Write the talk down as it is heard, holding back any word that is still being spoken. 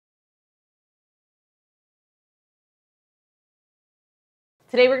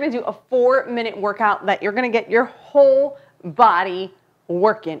Today we're gonna do a 4-minute workout that you're gonna get your whole body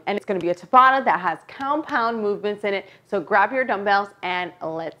working. And it's gonna be a Tabata that has compound movements in it. So grab your dumbbells and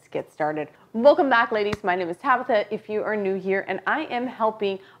let's get started. Welcome back, ladies. My name is Tabitha if you are new here, and I am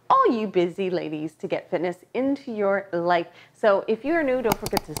helping all you busy ladies to get fitness into your life. So if you are new, don't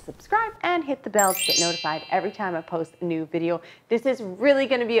forget to subscribe and hit the bell to get notified every time I post a new video. This is really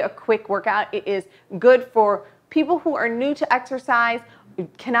gonna be a quick workout. It is good for people who are new to exercise,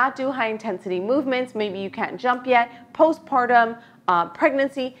 cannot do high intensity movements, maybe you can't jump yet, postpartum,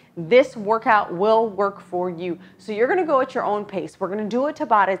 pregnancy. This workout will work for you. So you're gonna go at your own pace. We're gonna do a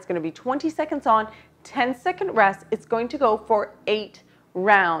Tabata. It's gonna be 20 seconds on, 10-second rest. It's going to go for 8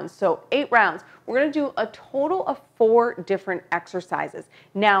 rounds. So 8 rounds. We're gonna do a total of 4 different exercises.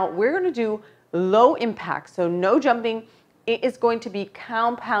 Now we're gonna do low impact, so no jumping. It is going to be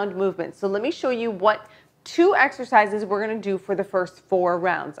compound movements. So let me show you what 2 exercises we're going to do for the first 4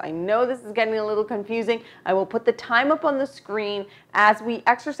 rounds. I know this is getting a little confusing. I will put the time up on the screen as we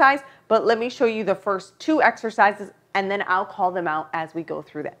exercise, but let me show you the first 2 exercises and then I'll call them out as we go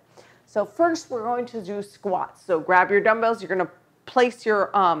through that. So first we're going to do squats. So grab your dumbbells. You're going to place your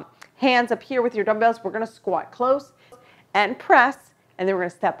hands up here with your dumbbells. We're going to squat close and press, and then we're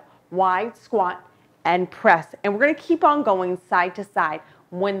going to step wide, squat and press. And we're going to keep on going side to side.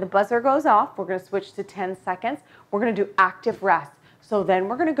 When the buzzer goes off, we're going to switch to 10 seconds. We're going to do active rest. So then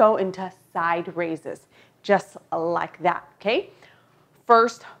we're going to go into side raises, just like that, okay?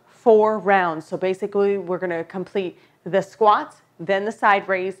 First 4 rounds. So basically, we're going to complete the squats, then the side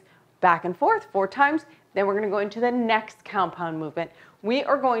raise, back and forth 4 times. Then we're going to go into the next compound movement. We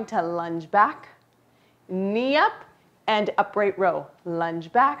are going to lunge back, knee up, and upright row. Lunge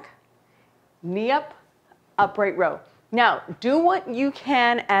back, knee up, upright row. Now, do what you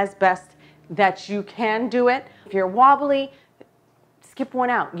can as best that you can do it. If you're wobbly, skip one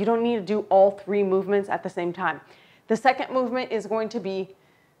out. You don't need to do all 3 movements at the same time. The second movement is going to be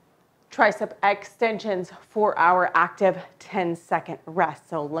tricep extensions for our active 10-second rest.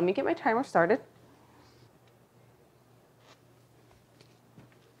 So let me get my timer started.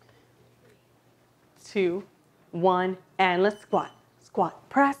 2, 1, and let's squat. Squat,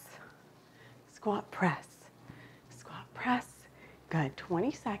 press, squat, press. Press. Good.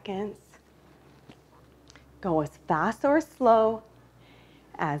 20 seconds. Go as fast or as slow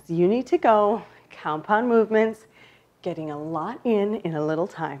as you need to go. Compound movements, getting a lot in a little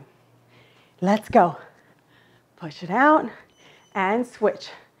time. Let's go. Push it out and switch.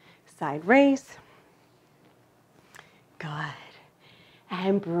 Side raise. Good.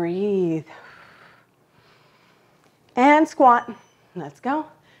 And breathe. And squat. Let's go.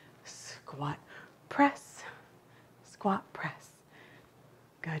 Squat, press. Squat, press.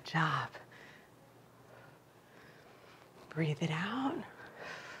 Good job. Breathe it out.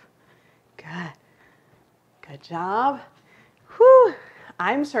 Good. Good job. Whew.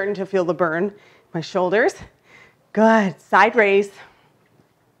 I'm starting to feel the burn in my shoulders. Good. Side raise.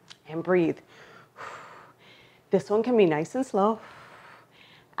 And breathe. This one can be nice and slow.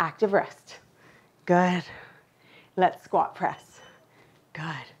 Active rest. Good. Let's squat, press. Good.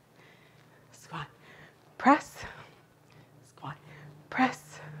 Squat, press.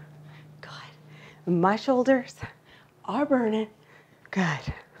 Press. Good. My shoulders are burning.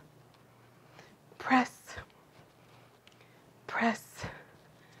 Good. Press. Press.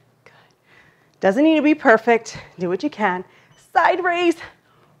 Good. Doesn't need to be perfect. Do what you can. Side raise.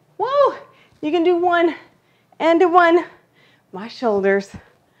 Whoa. You can do 1 and a 1. My shoulders.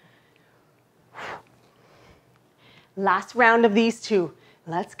 Last round of these 2.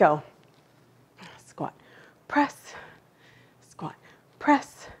 Let's go. Squat. Press.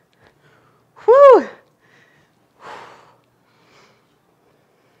 Press. Whoo!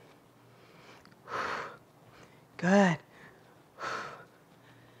 Good.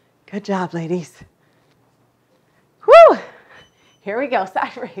 Good job, ladies. Whoo! Here we go,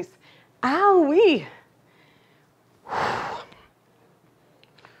 side raise. Ow-wee.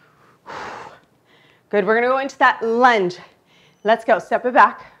 Good, we're gonna go into that lunge. Let's go, step it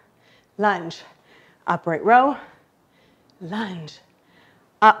back. Lunge. Upright row. Lunge.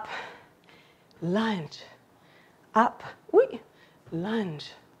 Up, lunge, up,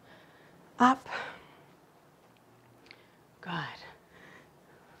 lunge, up. Good.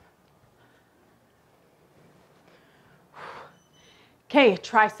 Okay,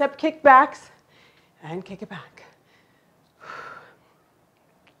 tricep kickbacks and kick it back.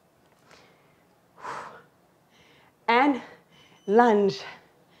 And lunge,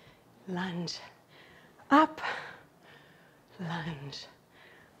 lunge, up, lunge,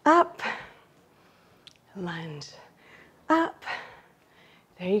 up, lunge, up,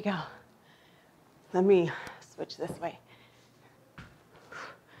 There you go. Let me switch this way.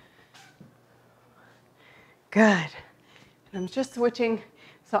 Good. And I'm just switching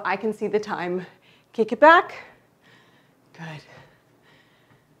so I can see the time. Kick it back. Good.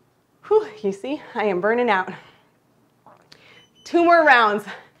 Whew, you see, I am burning out. 2 more rounds.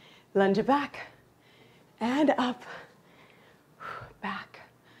 Lunge it back and up, back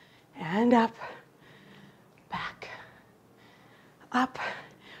and up, back, up.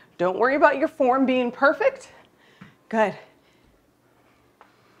 Don't worry about your form being perfect. Good.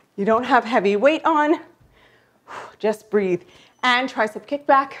 You don't have heavy weight on. Just breathe. And tricep kick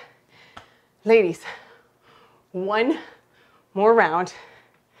back. Ladies, 1 more round.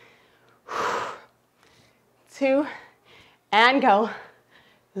 2, and go.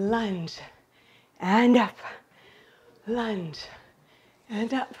 Lunge, and up. Lunge,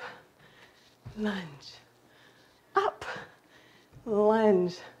 and up. Lunge, up.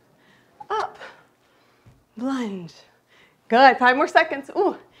 Lunge, up. Lunge. Good. 5 more seconds.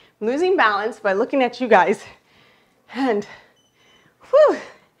 Ooh, I'm losing balance by looking at you guys. And, whew.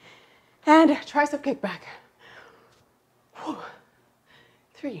 And tricep kick back. Whew.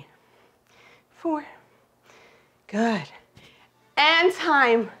 3, 4. Good. And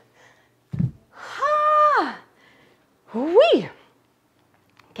time. Ha! Whee!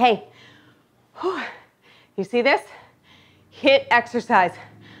 Okay. Whew. You see this? HIIT exercise.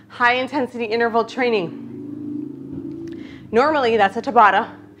 High intensity interval training. Normally that's a Tabata.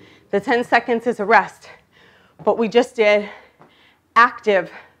 The 10 seconds is a rest. But we just did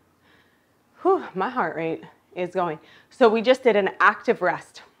active. Whew, my heart rate is going. So we just did an active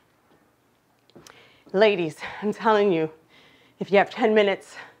rest. Ladies, I'm telling you, if you have 10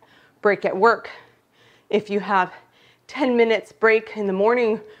 minutes break at work, if you have 10 minutes break in the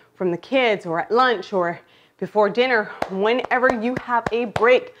morning from the kids or at lunch or before dinner, whenever you have a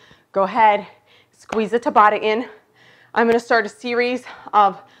break, go ahead, squeeze a Tabata in. I'm going to start a series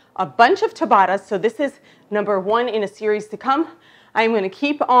of a bunch of Tabatas. So this is number 1 in a series to come. I'm going to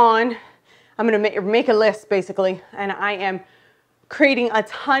keep on, I'm going to make a list basically, and I am creating a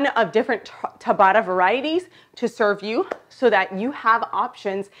ton of different Tabata varieties to serve you so that you have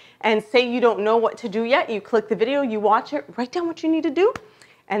options. And say you don't know what to do yet, you click the video, you watch it, write down what you need to do,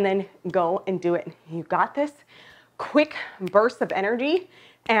 and then go and do it. You got this. Quick bursts of energy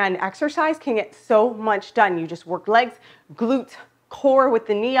and exercise can get so much done. You just work legs, glutes, core with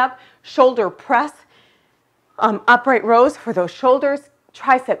the knee up, shoulder press, upright rows for those shoulders,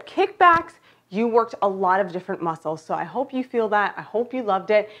 tricep kickbacks. You worked a lot of different muscles. So I hope you feel that. I hope you loved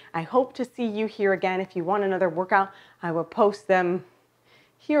it. I hope to see you here again. If you want another workout, I will post them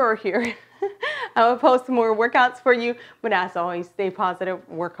here or here. I will post some more workouts for you. But as always, stay positive,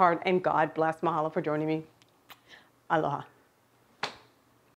 work hard, and God bless. Mahalo for joining me. Aloha.